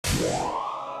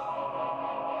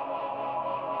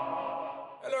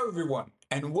Hello everyone,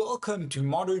 and welcome to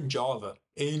Modern Java,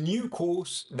 a new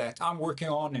course that I'm working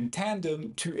on in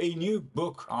tandem to a new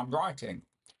book I'm writing.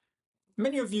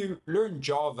 Many of you learn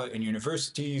Java in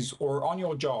universities or on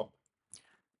your job,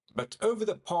 but over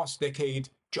the past decade,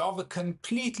 Java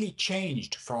completely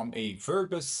changed from a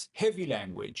verbose, heavy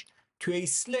language to a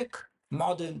slick,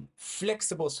 modern,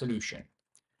 flexible solution.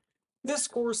 This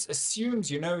course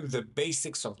assumes you know the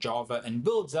basics of Java and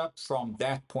builds up from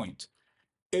that point.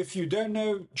 If you don't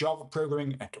know Java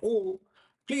programming at all,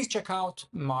 please check out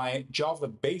my Java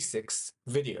Basics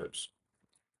videos.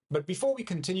 But before we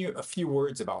continue, a few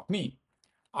words about me.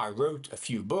 I wrote a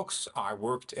few books, I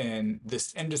worked in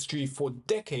this industry for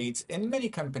decades in many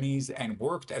companies and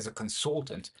worked as a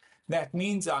consultant. That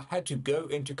means I had to go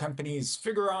into companies,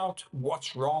 figure out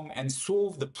what's wrong and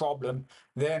solve the problem,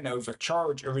 then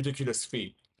overcharge a ridiculous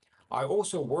fee. I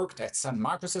also worked at Sun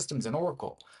Microsystems and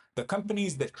Oracle, the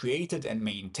companies that created and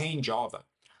maintain Java.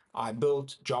 I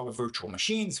built Java virtual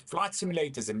machines, flight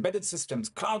simulators, embedded systems,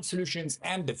 cloud solutions,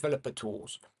 and developer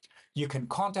tools. You can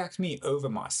contact me over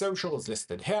my socials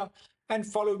listed here and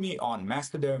follow me on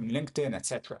Mastodon, LinkedIn,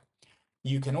 etc.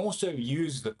 You can also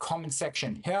use the comment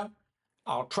section here.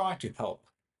 I'll try to help.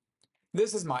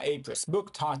 This is my A-Press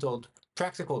book titled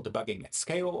Practical Debugging at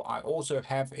Scale. I also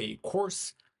have a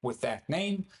course with that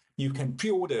name. You can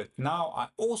pre-order it now. I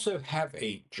also have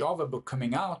a Java book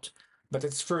coming out, but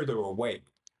it's further away.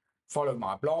 Follow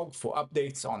my blog for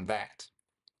updates on that.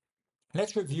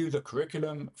 Let's review the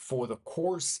curriculum for the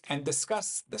course and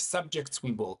discuss the subjects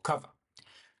we will cover.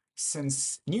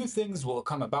 Since new things will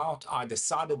come about, I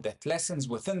decided that lessons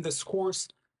within this course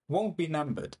won't be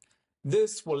numbered.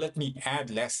 This will let me add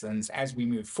lessons as we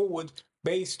move forward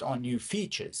based on new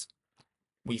features.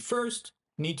 We first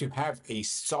need to have a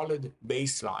solid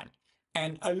baseline,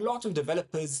 and a lot of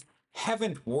developers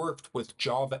haven't worked with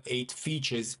Java 8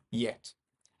 features yet.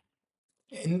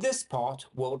 In this part,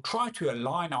 we'll try to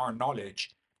align our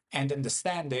knowledge and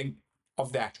understanding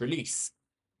of that release.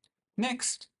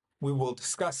 Next, we will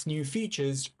discuss new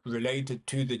features related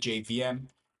to the JVM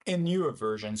in newer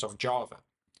versions of Java.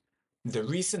 The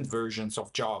recent versions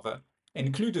of Java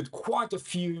included quite a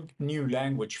few new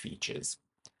language features.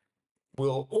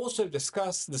 We'll also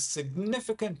discuss the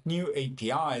significant new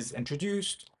APIs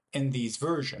introduced in these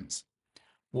versions.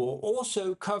 We'll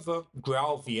also cover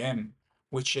GraalVM,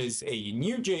 which is a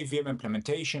new JVM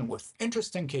implementation with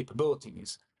interesting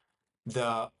capabilities.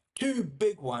 The two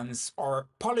big ones are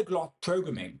polyglot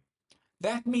programming.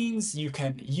 That means you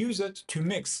can use it to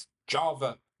mix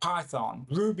Java, Python,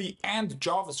 Ruby, and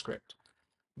JavaScript.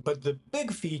 But the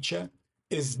big feature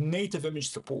is native image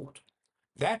support.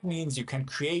 That means you can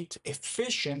create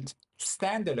efficient,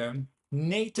 standalone,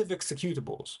 native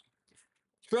executables.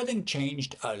 Threading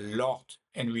changed a lot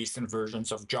in recent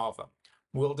versions of Java.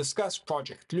 We'll discuss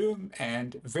Project Loom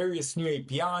and various new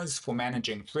APIs for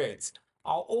managing threads.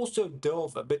 I'll also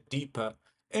delve a bit deeper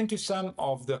into some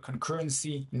of the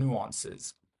concurrency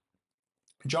nuances.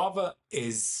 Java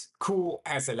is cool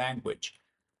as a language,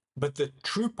 but the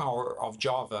true power of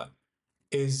Java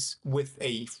is with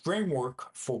a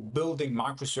framework for building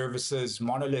microservices,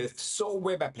 monoliths, or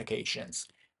web applications.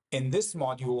 In this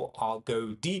module, I'll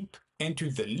go deep into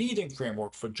the leading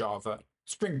framework for Java,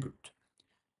 Spring Boot.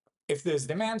 If there's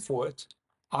demand for it,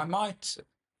 I might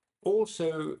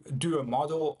also do a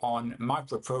model on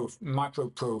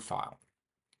microprofile.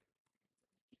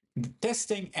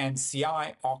 Testing and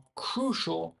CI are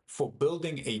crucial for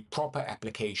building a proper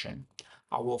application.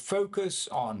 I will focus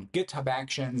on GitHub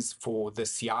Actions for the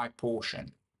CI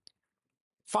portion.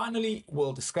 Finally,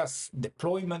 we'll discuss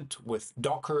deployment with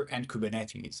Docker and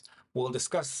Kubernetes. We'll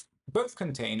discuss both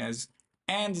containers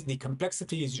and the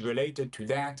complexities related to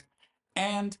that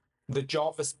and the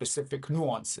Java-specific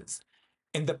nuances.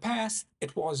 In the past,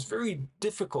 it was very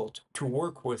difficult to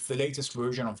work with the latest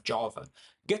version of Java.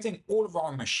 Getting all of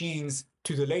our machines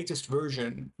to the latest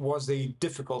version was a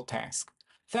difficult task.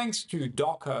 Thanks to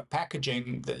Docker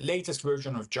packaging, the latest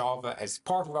version of Java as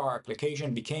part of our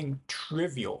application became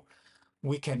trivial.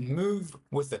 We can move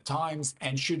with the times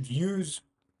and should use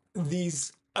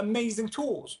these amazing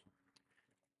tools.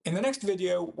 In the next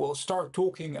video, we'll start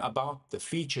talking about the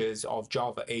features of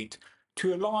Java 8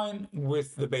 to align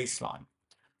with the baseline.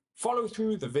 Follow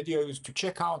through the videos to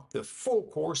check out the full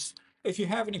course. If you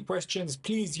have any questions,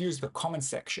 please use the comment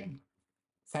section.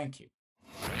 Thank you.